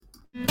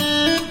All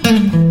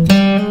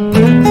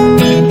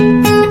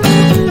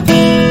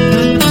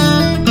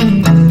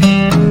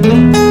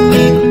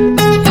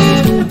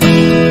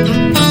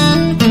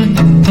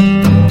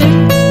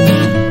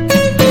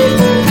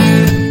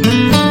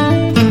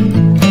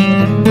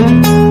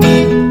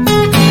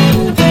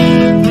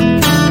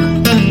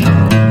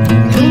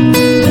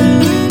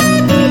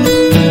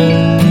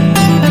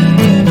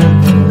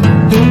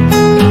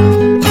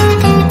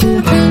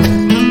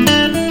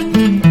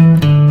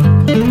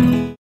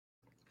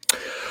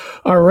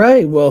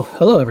right. Well,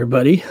 hello,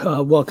 everybody.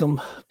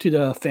 Welcome to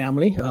the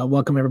family.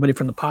 Welcome, everybody,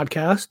 from the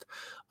podcast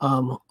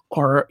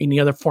or any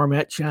other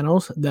format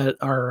channels that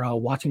are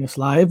watching us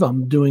live.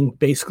 I'm doing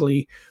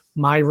basically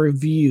my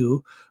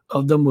review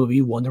of the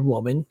movie Wonder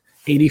Woman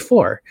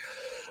 84.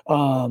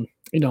 We're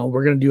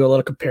going to do a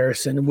little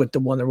comparison with the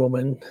Wonder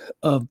Woman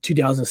of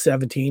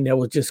 2017 that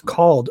was just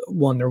called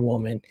Wonder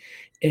Woman.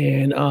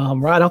 And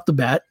right off the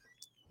bat,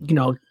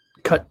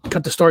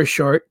 cut the story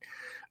short,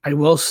 I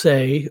will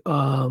say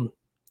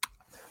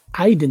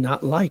I did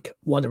not like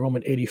Wonder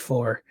Woman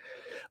 84.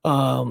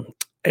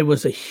 It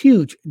was a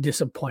huge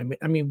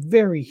disappointment. I mean,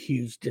 very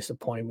huge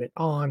disappointment.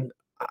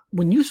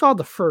 When you saw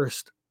the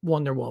first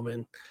Wonder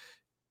Woman,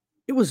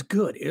 it was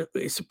good.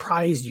 It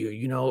surprised you.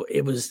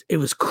 It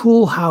was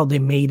cool how they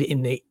made it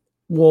in the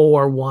World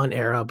War One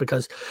era,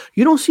 because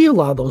you don't see a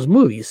lot of those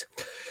movies.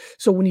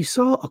 So when you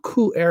saw a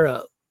cool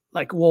era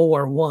like World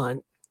War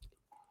One,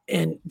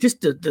 and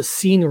just the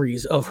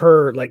sceneries of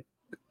her, like,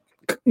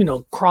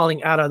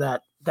 crawling out of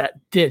that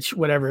ditch,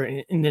 whatever,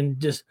 and then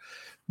just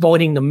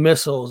avoiding the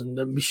missiles and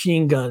the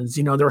machine guns,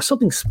 there was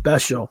something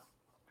special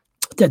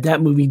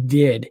that movie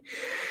did.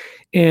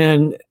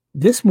 And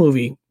this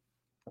movie,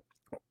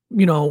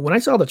 when I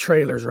saw the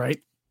trailers, right?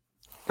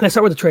 And I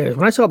start with the trailers.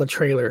 When I saw the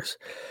trailers,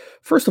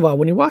 first of all,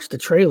 when you watch the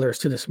trailers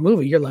to this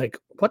movie, you're like,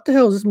 what the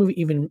hell is this movie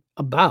even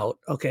about?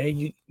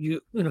 Okay,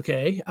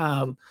 okay.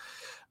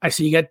 I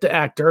see you got the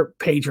actor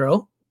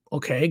Pedro.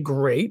 Okay,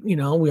 great. We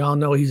all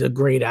know he's a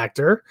great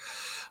actor.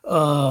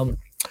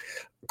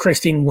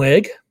 Kristen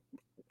Wiig,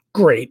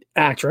 great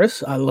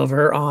actress. I love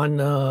her on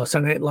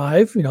Saturday Night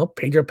Live.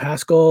 Pedro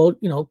Pascal.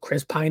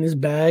 Chris Pine is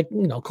back.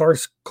 Of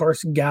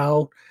course,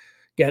 Gal.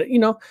 Get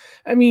it?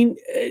 I mean,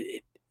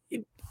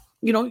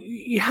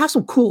 you have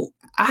some cool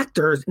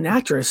actors and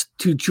actress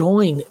to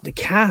join the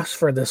cast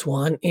for this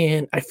one,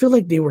 and I feel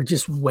like they were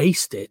just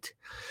wasted.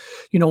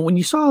 When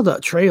you saw the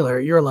trailer,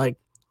 you're like,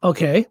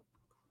 okay,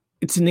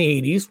 it's in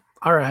the 80s.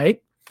 All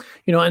right.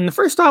 And the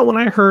first thought when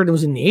I heard it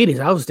was in the 80s,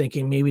 I was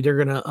thinking maybe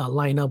they're going to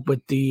line up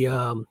with the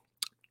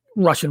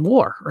Russian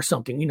war or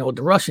something,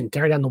 the Russian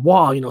tear down the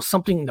wall,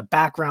 something in the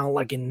background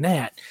like in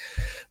that.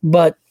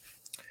 But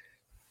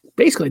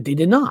basically, they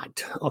did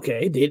not.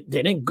 Okay. They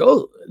didn't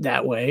go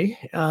that way.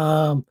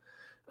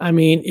 I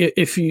mean,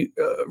 if you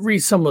read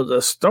some of the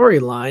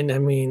storyline, I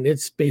mean,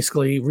 it's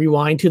basically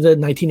rewind to the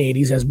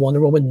 1980s as Wonder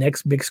Woman's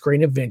next big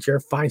screen adventure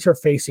finds her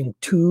facing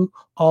two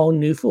all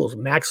new fools,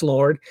 Max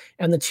Lord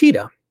and the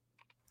Cheetah.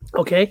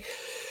 Okay.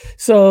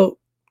 So,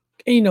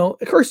 of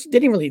course, they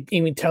didn't really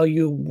even tell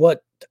you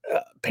what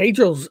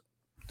Pedro's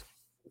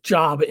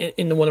job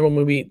in the Wonder Woman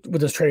movie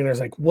with this trailer is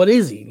like. What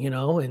is he,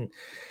 and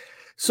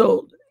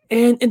so,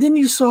 and then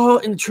you saw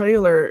in the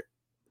trailer,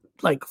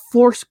 like,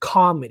 forced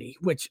comedy,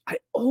 which I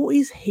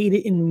always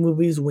hated in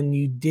movies when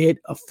you did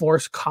a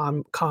forced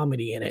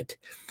comedy in it.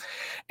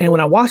 And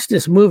when I watched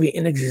this movie,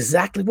 and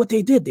exactly what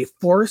they did, they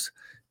forced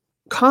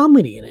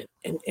comedy in it.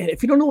 And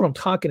if you don't know what I'm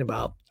talking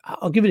about,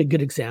 I'll give it a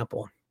good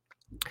example.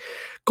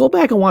 Go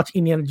back and watch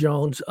Indiana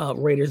Jones,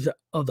 Raiders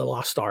of the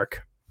Lost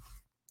Ark.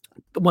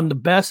 One of the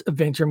best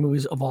adventure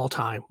movies of all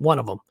time. One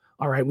of them.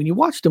 All right. When you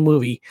watch the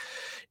movie,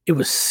 it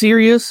was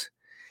serious.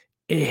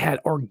 It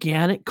had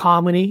organic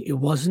comedy. It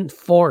wasn't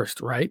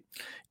forced, right?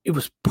 It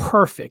was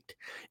perfect.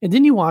 And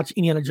then you watch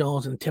Indiana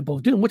Jones and the Temple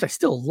of Doom, which I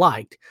still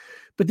liked.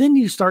 But then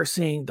you start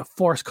seeing the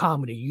forced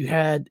comedy. You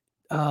had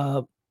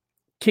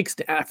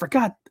Kickstand. I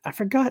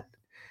forgot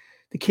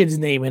the kid's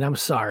name, and I'm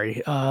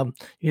sorry.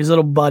 His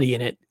little buddy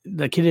in it,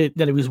 the kid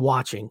that he was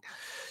watching.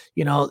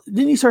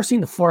 Then you start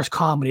seeing the forced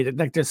comedy,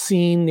 like the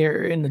scene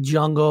there in the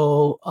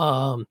jungle.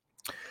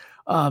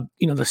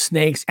 The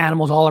snakes,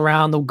 animals all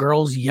around, the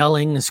girls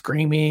yelling and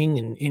screaming,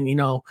 and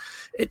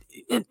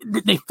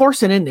they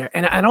force it in there.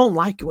 And I don't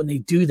like it when they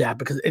do that,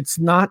 because it's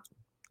not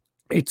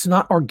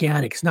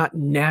organic. It's not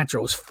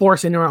natural. It's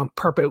forced in there on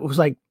purpose. It was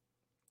like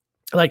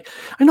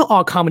I know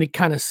all comedy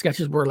kind of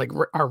sketches were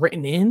are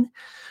written in,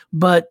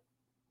 but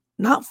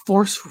not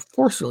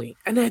forcefully.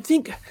 And I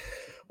think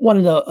one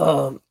of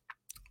the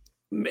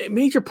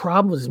major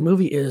problems with this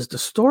movie is the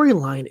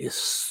storyline is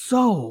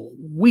so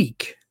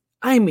weak.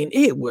 I mean,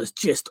 it was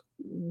just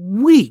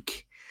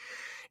weak.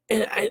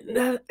 And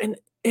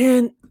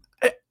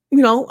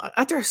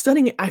after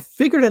studying it, I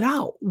figured it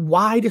out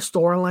why the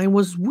storyline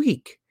was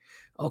weak.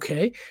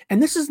 Okay.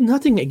 And this is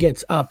nothing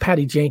against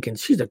Patty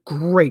Jenkins. She's a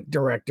great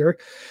director.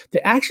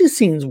 The action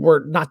scenes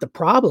were not the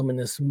problem in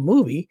this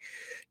movie.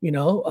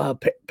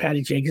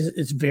 Patty Jenkins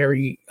is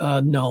very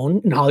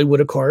known in Hollywood,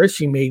 of course.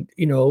 She made,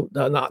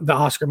 the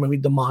Oscar movie,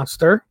 The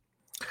Monster.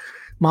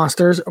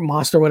 Monsters or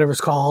Monster, whatever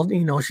it's called.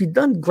 She's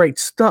done great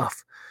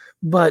stuff,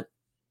 but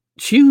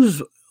she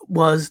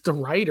was the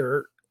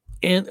writer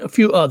and a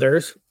few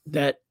others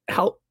that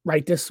helped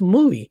write this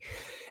movie.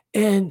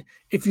 And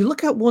if you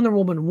look at Wonder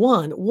Woman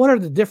 1, what are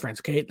the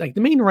difference? Okay, like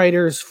the main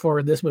writers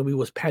for this movie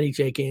was Patty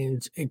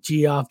Jenkins and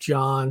Geoff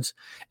Johns,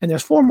 and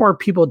there's four more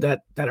people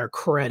that are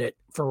credit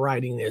for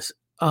writing this.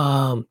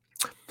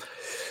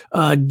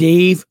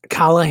 Dave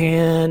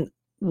Callahan,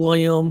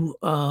 William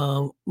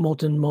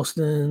Moulton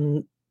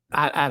Moston.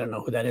 I don't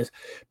know who that is,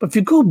 but if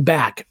you go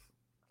back,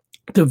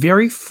 the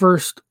very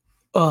first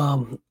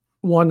Wonder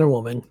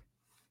Woman,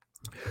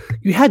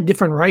 you had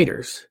different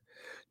writers.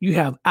 You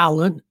have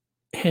Alan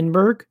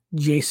Henberg,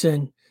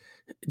 Jason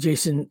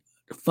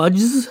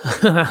Fudges.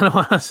 I don't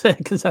want to say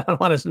because I don't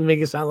want to make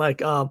it sound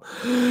like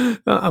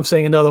I'm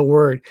saying another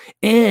word.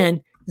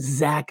 And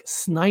Zack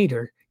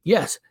Snyder.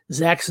 Yes,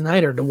 Zack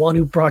Snyder, the one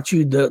who brought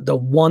you the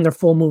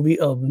wonderful movie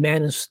of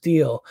Man of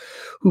Steel,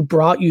 who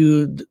brought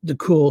you the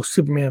cool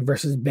Superman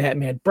versus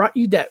Batman, brought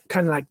you that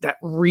kind of like that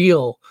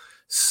real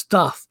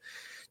stuff,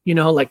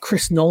 like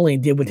Chris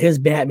Nolan did with his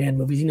Batman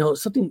movies,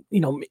 something,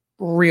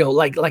 real,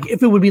 like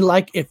if it would be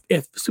like if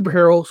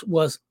superheroes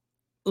was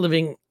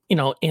living,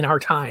 in our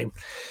time.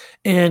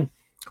 And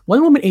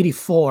Wonder Woman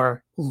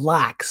 84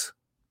 lacks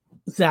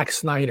Zack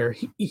Snyder.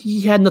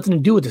 He had nothing to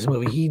do with this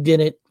movie. He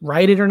didn't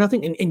write it or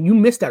nothing. And you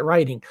missed that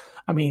writing.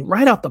 I mean,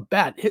 right off the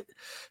bat,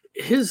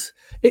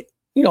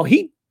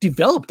 he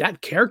developed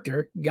that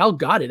character. Gal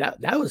Gadot,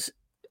 that was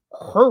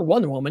her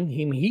Wonder Woman.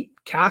 He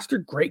cast her,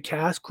 great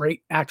cast,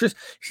 great actress.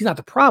 She's not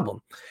the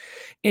problem.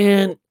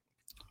 And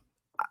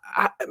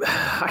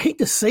I hate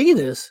to say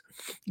this,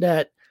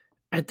 that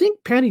I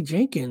think Patty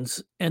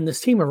Jenkins and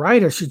this team of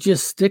writers should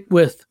just stick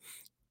with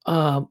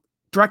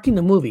directing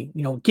the movie,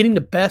 getting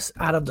the best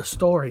out of the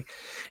story,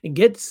 and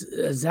get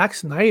Zack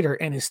Snyder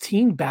and his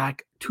team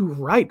back to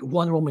write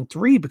Wonder Woman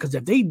 3, because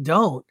if they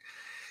don't,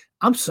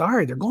 I'm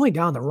sorry, they're going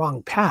down the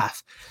wrong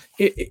path.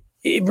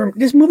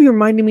 This movie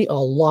reminded me a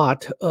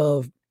lot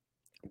of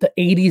the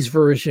 80s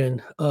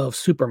version of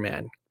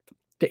Superman.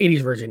 The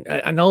 80s version.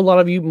 I know a lot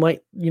of you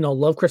might,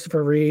 love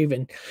Christopher Reeve,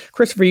 and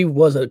Christopher Reeve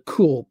was a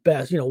cool,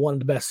 best, one of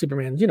the best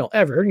Supermans,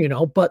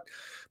 ever, but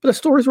the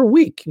stories were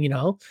weak,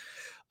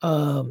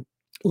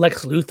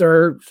 Lex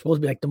Luthor supposed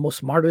to be like the most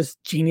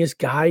smartest genius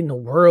guy in the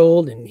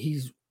world, and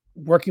he's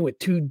working with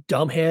two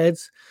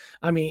dumbheads.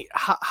 I mean,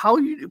 how are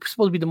you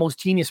supposed to be the most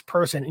genius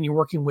person and you're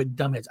working with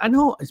dumbheads? I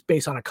know it's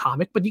based on a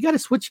comic, but you got to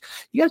switch.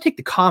 You got to take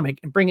the comic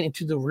and bring it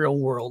into the real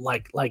world,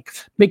 like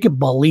make it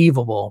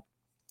believable.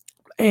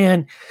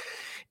 And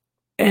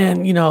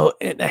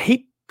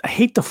I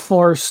hate the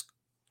forced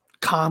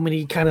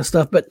comedy kind of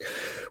stuff, but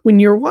when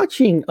you're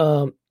watching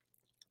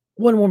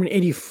Wonder Woman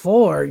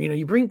 84,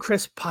 you bring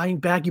Chris Pine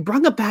back, you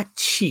brought him back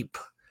cheap.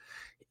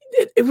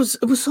 It was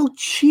so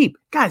cheap,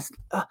 guys.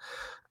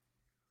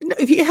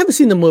 If you haven't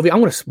seen the movie, I'm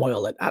going to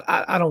spoil it.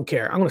 I don't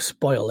care. I'm going to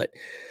spoil it.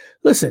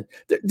 Listen,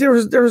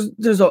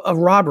 there's a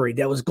robbery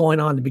that was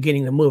going on at the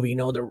beginning of the movie.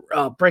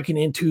 They're breaking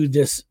into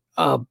this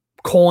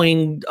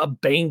coin, a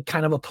bank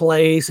kind of a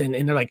place, and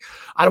they're like,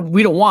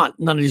 we don't want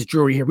none of this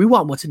jewelry here. We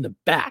want what's in the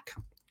back.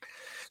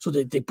 So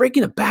they break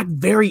in the back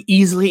very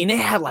easily, and they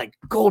had like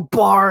gold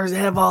bars. They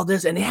have all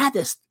this, and they had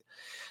this.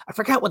 I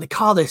forgot what they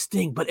call this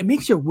thing, but it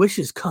makes your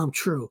wishes come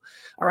true.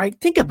 All right,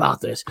 think about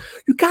this.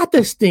 You got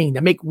this thing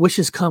that make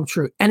wishes come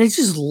true, and it's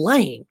just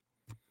laying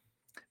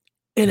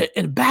in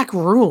a back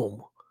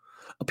room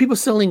of people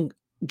selling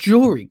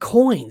jewelry,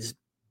 coins.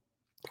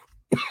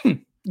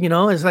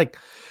 It's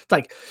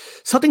like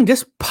something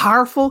this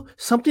powerful,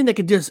 something that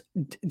could just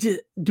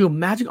do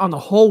magic on the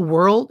whole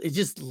world is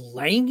just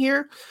laying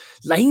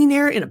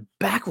there in a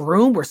back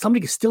room where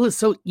somebody can steal it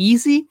so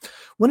easy.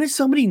 When did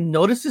somebody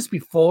notice this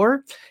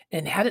before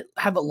and have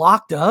it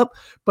locked up?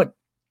 But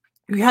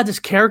you had this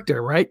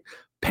character, right?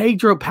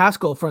 Pedro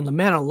Pascal from The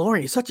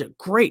Mandalorian. He's such a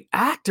great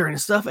actor and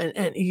stuff,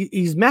 and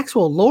he's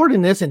Maxwell Lord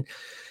in this, and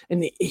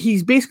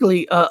he's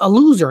basically a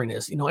loser in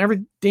this.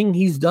 Everything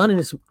he's done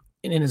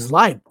in his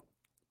life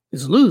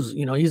is lose.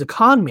 He's a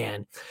con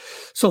man.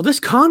 So this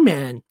con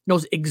man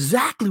knows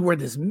exactly where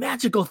this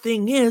magical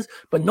thing is,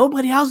 but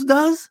nobody else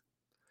does.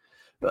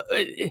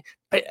 You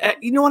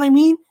know what I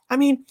mean? I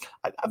mean,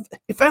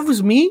 if that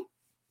was me,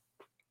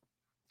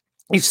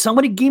 if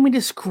somebody gave me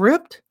the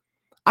script,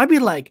 I'd be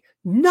like,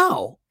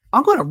 no,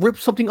 I'm going to rip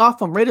something off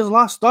from Raiders of the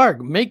Lost Ark.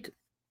 Make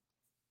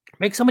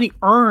somebody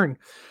earn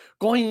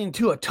going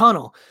into a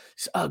tunnel,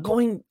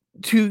 going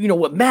to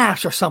with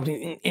maps or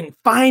something, and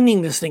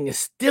finding this thing, is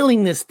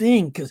stealing this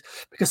thing because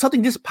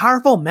something this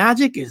powerful,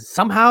 magic, is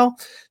somehow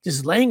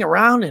just laying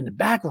around in the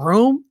back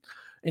room,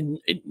 and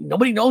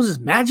nobody knows it's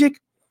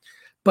magic,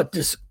 but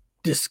this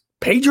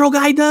Pedro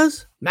guy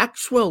does,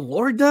 Maxwell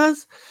Lord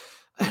does.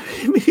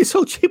 I mean, it's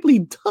so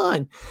cheaply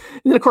done.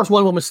 And then of course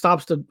Wonder Woman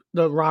stops the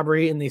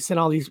robbery, and they send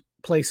all these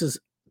places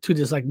to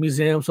this like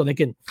museum so they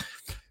can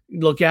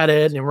look at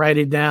it and write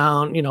it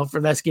down, for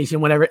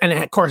investigation, whatever. And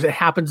of course it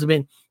happens to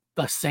be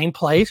the same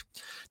place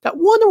that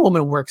Wonder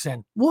Woman works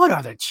in. What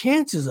are the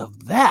chances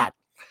of that?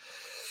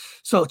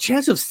 So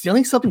chance of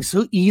stealing something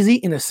so easy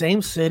in the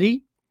same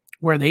city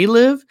where they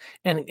live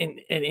and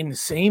in the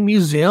same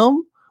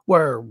museum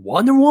where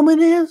Wonder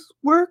Woman is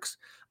works.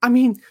 I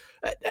mean,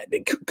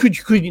 could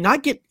you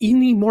not get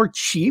any more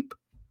cheap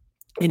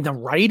in the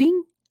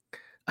writing?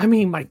 I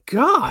mean, my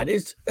God,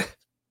 it's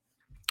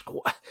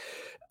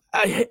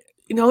I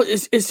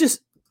it's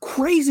just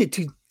crazy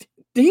to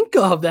think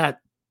of that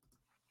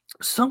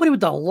somebody with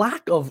the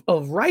lack of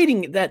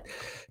writing that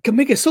can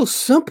make it so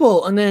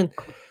simple, and then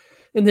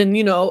and then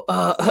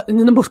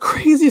the most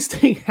craziest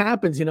thing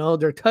happens.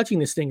 They're touching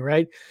this thing,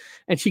 right?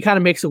 And she kind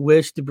of makes a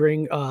wish to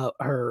bring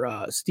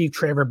her Steve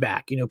Trevor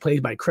back,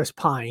 played by Chris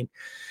Pine.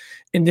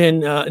 And then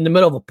in the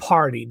middle of a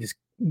party, this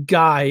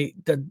guy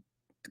that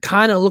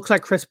kind of looks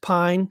like Chris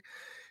Pine,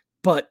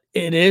 but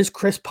it is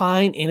Chris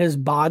Pine in his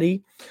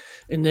body.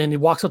 And then he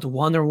walks up to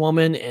Wonder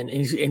Woman, and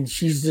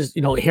she's just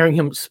hearing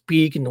him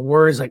speak, and the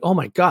words like, "Oh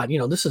my God,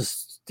 this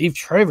is Steve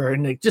Trevor,"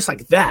 and just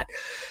like that,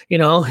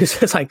 it's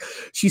just like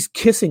she's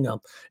kissing him,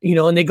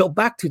 and they go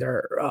back to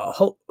their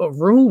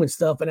room and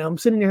stuff, and I'm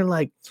sitting there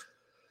like,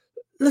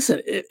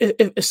 listen,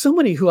 if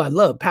somebody who I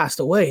love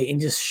passed away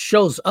and just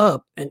shows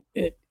up, and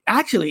it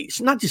actually it's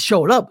not just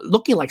showed up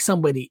looking like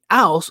somebody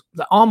else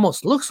that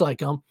almost looks like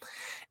him,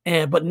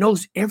 but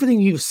knows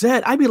everything you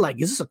said, I'd be like,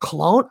 is this a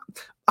clone?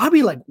 I'd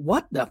be like,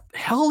 what the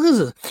hell is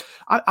this?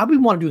 I'd be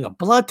wanting doing a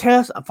blood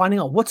test, finding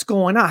out what's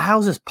going on. How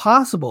is this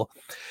possible?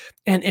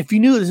 And if you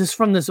knew this is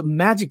from this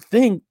magic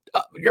thing,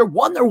 you're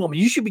Wonder Woman.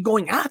 You should be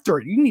going after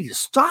it. You need to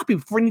stop it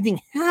before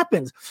anything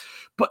happens.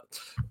 But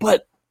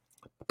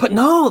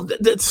no,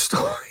 the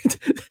story,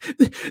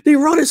 they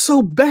wrote it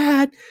so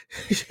bad.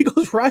 She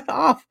goes right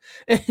off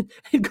and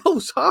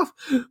goes off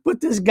with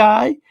this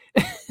guy.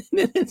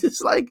 And it's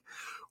just like,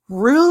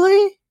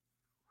 really?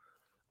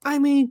 I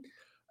mean,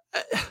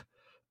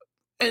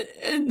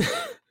 and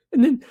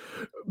then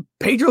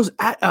Pedro's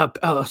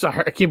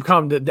sorry, I keep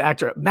calling the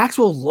actor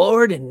Maxwell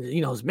Lord, and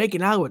is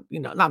making out with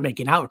not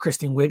making out with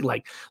Kristen Wiig,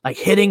 like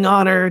hitting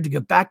on her to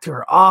get back to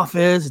her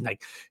office and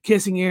like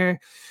kissing her,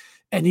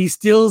 and he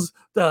steals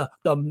the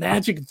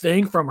magic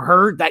thing from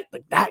her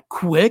that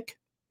quick.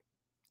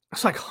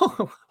 It's like,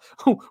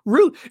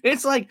 really?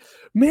 It's like,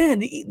 man,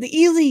 the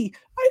easy.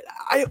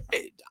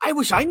 I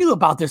wish I knew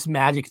about this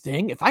magic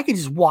thing. If I could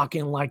just walk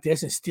in like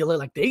this and steal it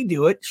like they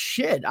do it,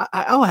 shit,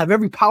 I'll have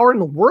every power in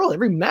the world,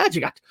 every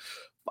magic.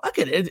 Fuck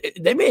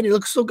it. They made it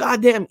look so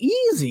goddamn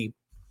easy.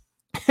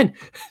 And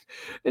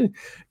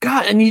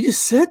God, and you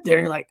just sit there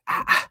and you're like,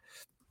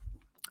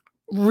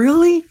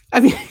 really? I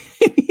mean,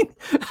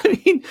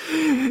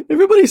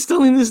 everybody's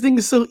telling this thing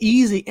is so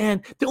easy.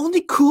 And the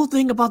only cool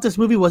thing about this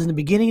movie was in the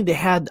beginning, they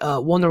had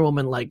Wonder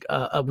Woman, like,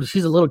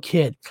 she's a little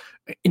kid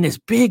in this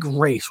big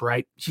race,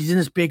 right? She's in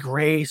this big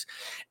race.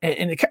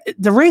 And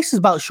the race is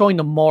about showing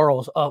the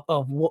morals of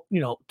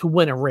to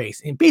win a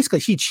race. And basically,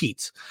 she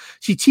cheats.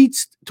 She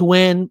cheats to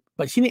win,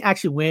 but she didn't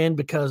actually win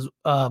because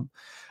I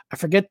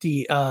forget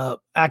the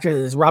actor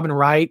is Robin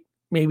Wright,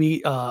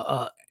 maybe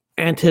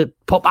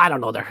Pope, I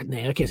don't know their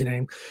name. I can't say their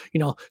name.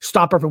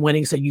 Stop her from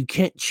winning. So you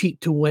can't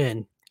cheat to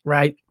win,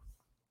 right?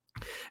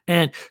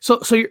 And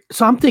so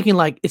I'm thinking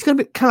like it's gonna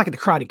be kind of like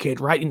the Karate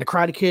Kid, right? In the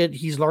Karate Kid,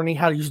 he's learning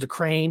how to use the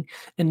crane,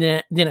 and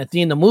then at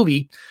the end of the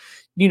movie,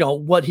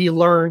 what he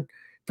learned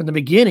from the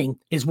beginning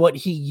is what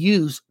he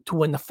used to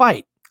win the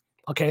fight.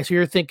 Okay, so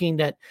you're thinking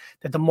that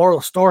the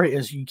moral story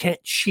is you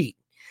can't cheat.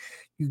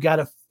 You got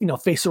to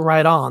face it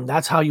right on.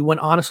 That's how you win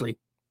honestly.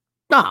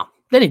 No,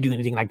 they didn't do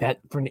anything like that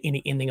for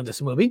any ending of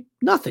this movie.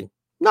 Nothing.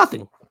 No.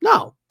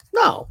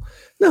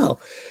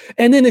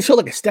 And then they show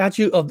like a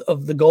statue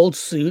of the gold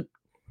suit,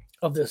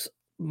 of this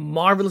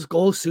marvelous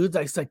gold suit.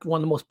 That's like one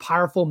of the most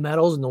powerful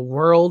metals in the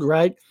world,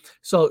 right?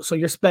 So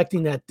you're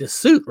expecting that this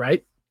suit,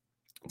 right?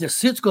 This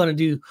suit's going to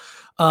do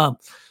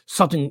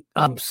something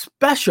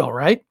special,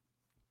 right?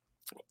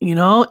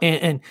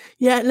 And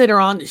yeah, later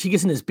on she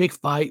gets in this big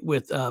fight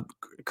with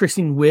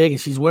Kristen Wiig,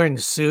 and she's wearing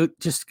the suit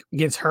just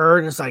against her,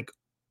 and it's like,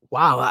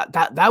 wow,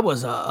 that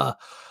was a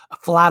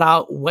flat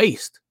out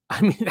waste.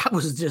 I mean, that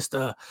was just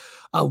a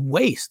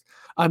waste.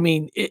 I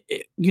mean,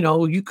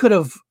 you could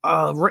have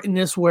written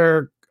this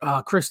where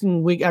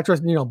Kristen Wiig,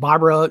 actress,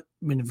 Barbara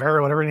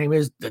Minerva, whatever her name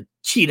is, the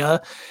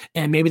cheetah,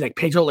 and maybe like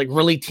Pedro, like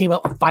really team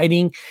up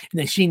fighting, and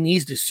then she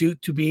needs the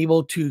suit to be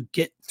able to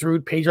get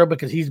through Pedro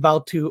because he's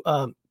about to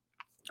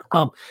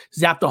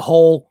zap the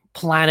whole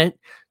planet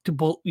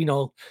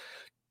to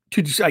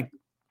just like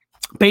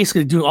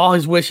basically do all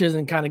his wishes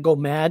and kind of go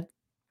mad.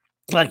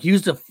 Like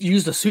use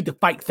the suit to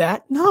fight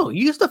that. No,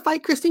 use the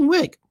fight Kristen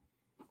Wiig.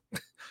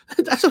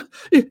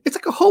 It's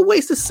like a whole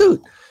waste of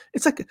suit.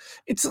 It's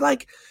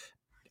like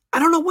I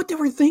don't know what they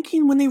were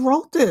thinking when they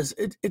wrote this.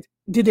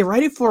 Did they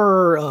write it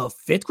for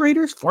fifth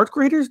graders, fourth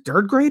graders,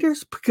 third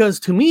graders? Because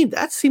to me,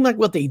 that seemed like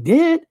what they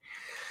did.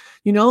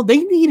 They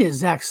needed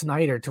Zack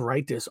Snyder to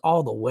write this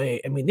all the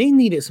way. I mean, they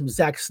needed some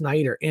Zack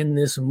Snyder in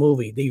this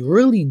movie. They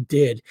really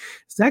did.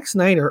 Zack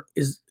Snyder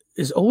is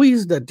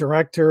always the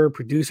director,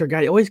 producer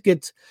guy. He always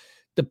gets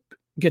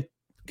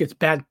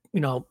bad,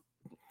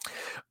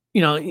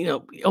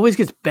 he always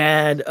gets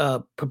bad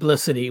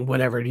publicity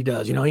whatever he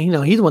does. He's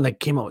the one that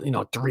came out,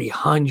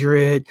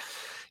 300,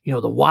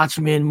 the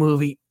Watchmen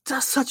movie,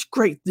 does such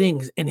great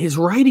things, and his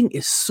writing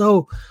is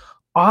so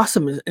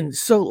awesome and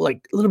so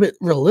like a little bit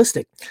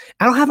realistic.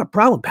 I don't have a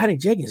problem with Patty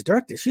Jenkins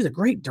directed. She's a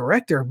great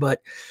director,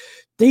 but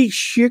they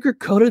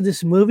sugarcoated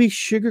this movie,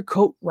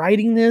 sugarcoat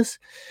writing this,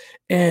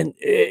 and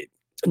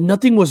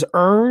nothing was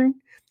earned.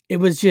 It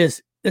was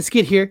just let's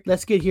get here,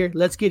 let's get here,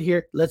 let's get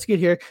here, let's get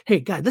here. Hey,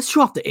 guys, let's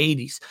show off the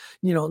 80s.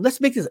 Let's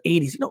make this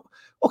 80s.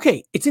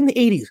 Okay, it's in the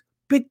 80s.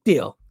 Big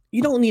deal.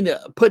 You don't need to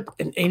put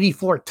an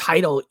 84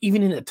 title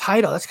even in the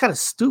title. That's kind of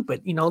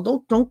stupid.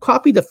 Don't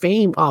copy the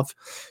fame of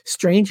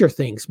Stranger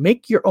Things.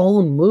 Make your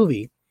own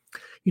movie.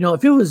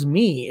 If it was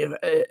me,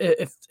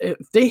 if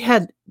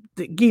they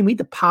gave me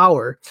the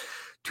power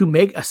to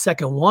make a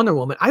second Wonder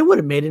Woman, I would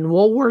have made it in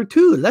World War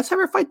II. Let's have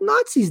her fight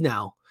Nazis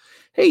now.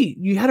 Hey,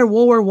 you had her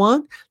World War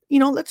One.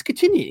 Let's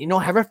continue.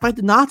 Have her fight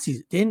the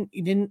Nazis. Then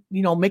you didn't,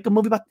 make a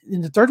movie about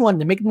in the third one.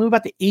 To make a movie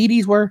about the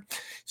 80s where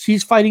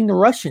she's fighting the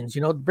Russians.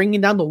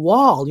 Bringing down the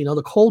wall.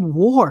 The Cold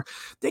War.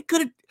 They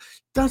could have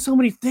done so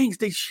many things.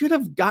 They should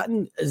have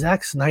gotten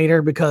Zack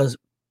Snyder because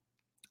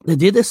they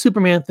did this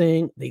Superman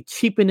thing. They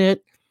cheapened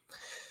it.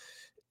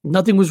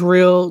 Nothing was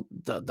real.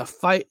 The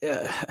fight,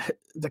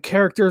 the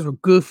characters were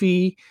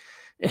goofy.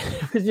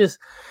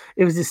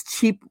 It was this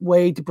cheap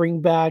way to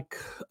bring back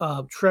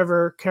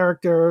Trevor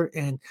character,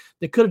 and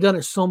they could have done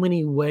it so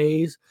many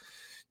ways.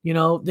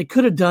 They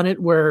could have done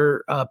it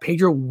where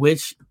Pedro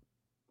wished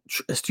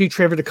Steve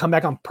Trevor to come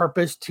back on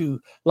purpose to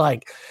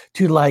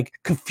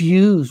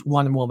confuse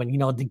Wonder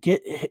Woman. To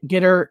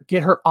get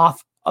her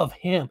off of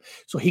him,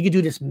 so he could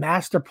do this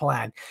master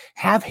plan.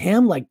 Have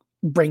him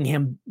bring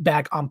him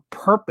back on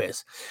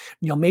purpose,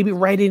 maybe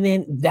write it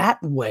in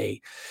that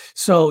way.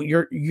 So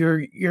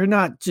you're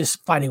not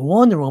just fighting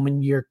Wonder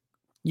Woman, you're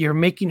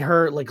making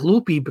her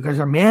loopy because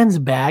her man's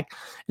back,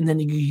 and then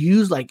you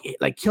use like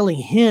killing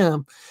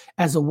him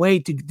as a way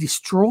to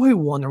destroy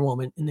Wonder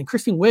Woman. And then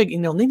Kristen Wiig,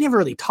 they never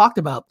really talked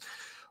about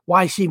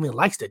why she even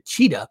likes the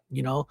cheetah,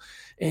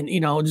 and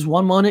just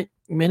one minute,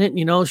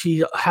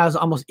 she has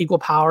almost equal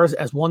powers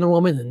as Wonder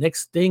Woman. The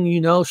next thing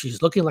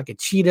she's looking like a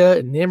cheetah,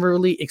 and never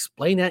really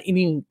explain that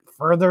any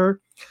further.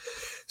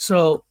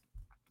 So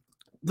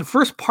the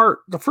first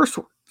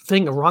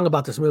thing wrong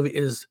about this movie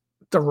is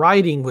the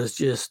writing was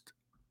just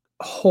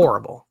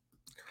horrible.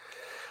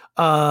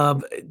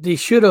 They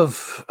should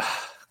have.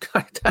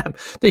 God damn,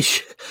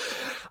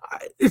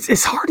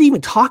 it's hard to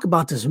even talk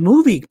about this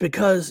movie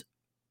because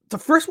the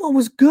first one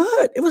was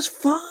good. It was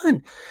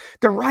fun.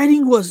 The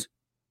writing was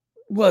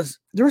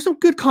there was some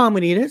good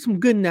comedy in it, some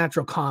good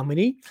natural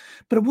comedy,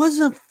 but it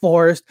wasn't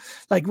forced.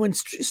 Like when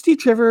Steve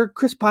Trevor,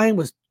 Chris Pine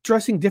was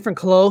dressing different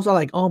clothes, I'm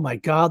like, oh my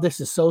God, this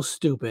is so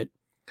stupid.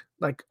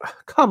 Like,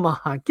 come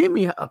on, give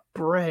me a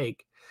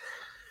break.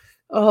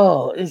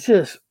 Oh, it's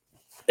just,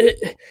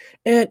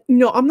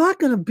 I'm not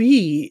going to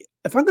be,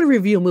 if I'm going to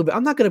review a movie,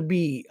 I'm not going to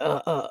be,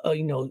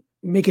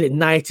 making it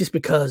nice just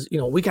because,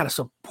 we got to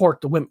support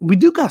the women. We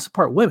do got to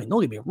support women.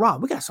 Don't get me wrong.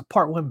 We got to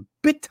support women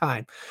big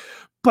time.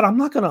 But I'm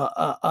not going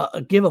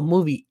to give a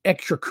movie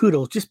extra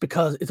kudos just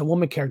because it's a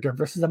woman character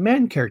versus a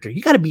man character.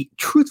 You got to be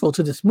truthful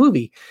to this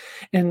movie.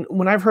 And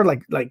when I've heard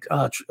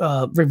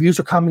reviews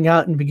are coming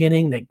out in the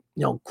beginning,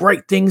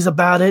 great things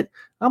about it,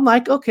 I'm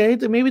like, okay,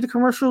 then maybe the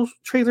commercial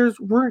trailers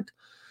weren't,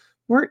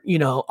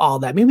 all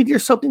that. Maybe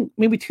there's something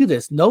to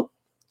this. Nope.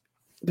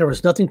 There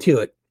was nothing to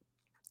it.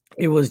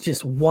 It was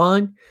just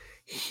one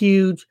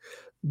huge,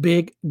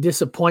 big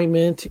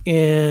disappointment,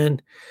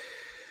 and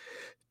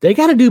they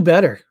got to do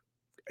better.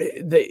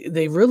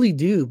 They really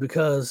do,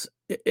 because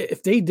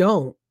if they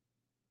don't,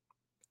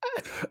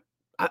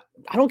 I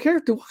don't care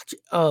if to watch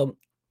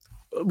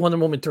Wonder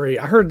Woman 3.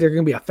 I heard they're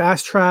going to be a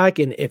fast track,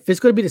 and if it's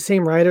going to be the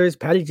same writers,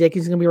 Patty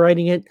Jenkins is going to be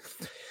writing it,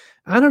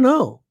 I don't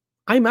know.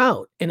 I'm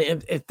out. And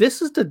if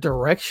this is the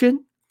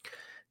direction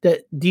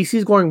that DC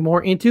is going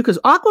more into, because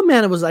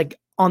Aquaman was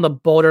on the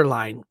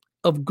borderline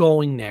of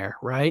going there,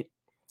 right?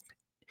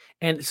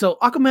 And so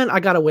Aquaman, I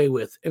got away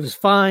with. It was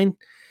fine.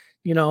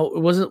 It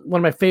wasn't one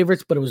of my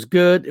favorites, but it was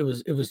good. It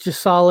was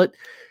just solid.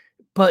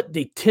 But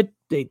they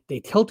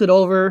tilted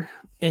over,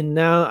 and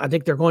now I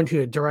think they're going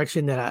to a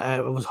direction that I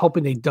was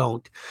hoping they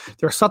don't.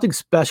 There's something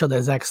special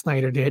that Zack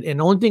Snyder did, and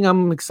the only thing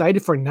I'm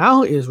excited for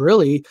now is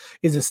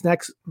this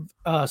next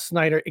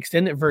Snyder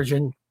extended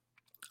version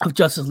of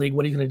Justice League.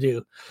 What are you going to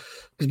do?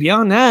 Because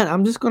beyond that,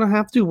 I'm just going to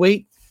have to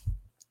wait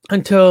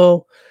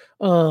until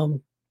the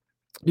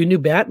new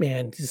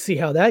Batman to see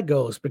how that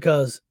goes,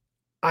 because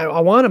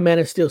I want a Man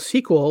of Steel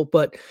sequel,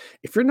 but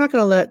if you're not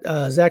going to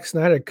let Zack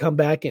Snyder come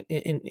back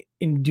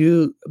and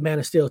do Man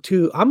of Steel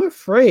 2, I'm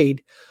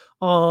afraid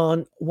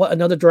on what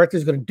another director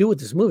is going to do with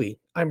this movie.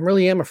 I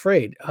really am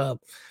afraid. I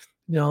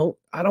don't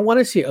want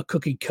to see a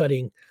cookie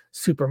cutting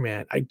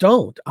Superman. I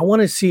don't. I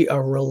want to see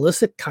a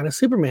realistic kind of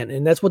Superman,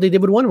 and that's what they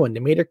did with Wonder Woman.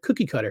 They made her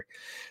cookie cutter.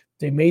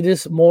 They made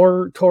this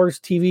more towards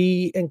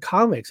TV and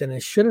comics, and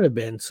it shouldn't have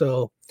been.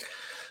 So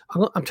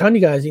I'm telling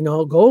you guys,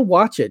 go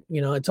watch it.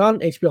 It's on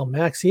HBO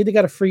Max. See, they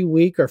got a free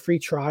week or free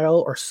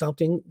trial or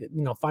something.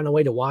 Find a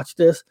way to watch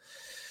this.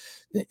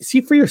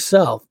 See for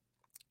yourself.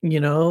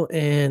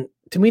 And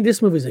to me,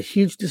 this movie is a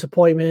huge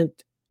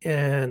disappointment,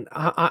 and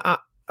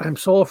I'm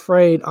so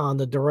afraid on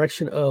the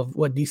direction of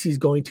what DC is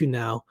going to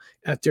now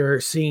after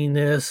seeing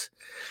this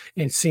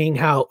and seeing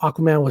how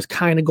Aquaman was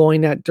kind of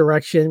going that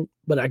direction,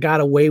 but I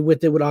got away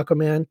with it with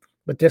Aquaman.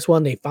 But this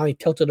one, they finally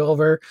tilted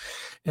over,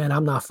 and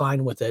I'm not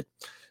fine with it.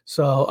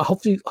 So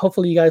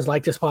hopefully you guys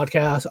like this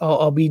podcast.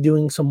 I'll be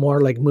doing some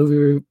more like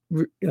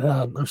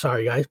I'm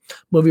sorry, guys,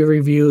 movie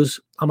reviews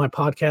on my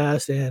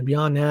podcast, and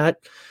beyond that,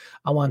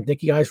 I want to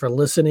thank you guys for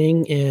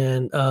listening,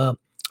 and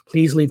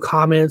please leave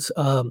comments.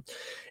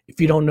 If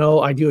you don't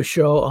know, I do a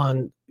show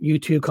on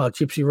YouTube called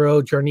Gypsy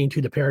Road: Journey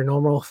into the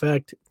Paranormal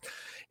Effect.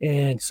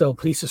 And so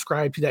please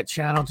subscribe to that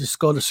channel. Just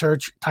go to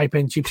search, type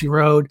in Gypsy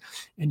Road,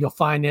 and you'll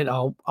find it.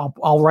 I'll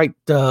write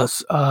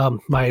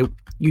my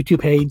YouTube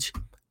page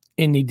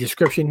in the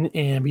description.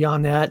 And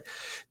beyond that,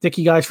 thank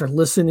you guys for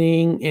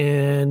listening,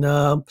 and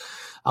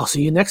I'll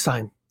see you next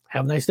time.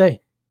 Have a nice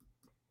day.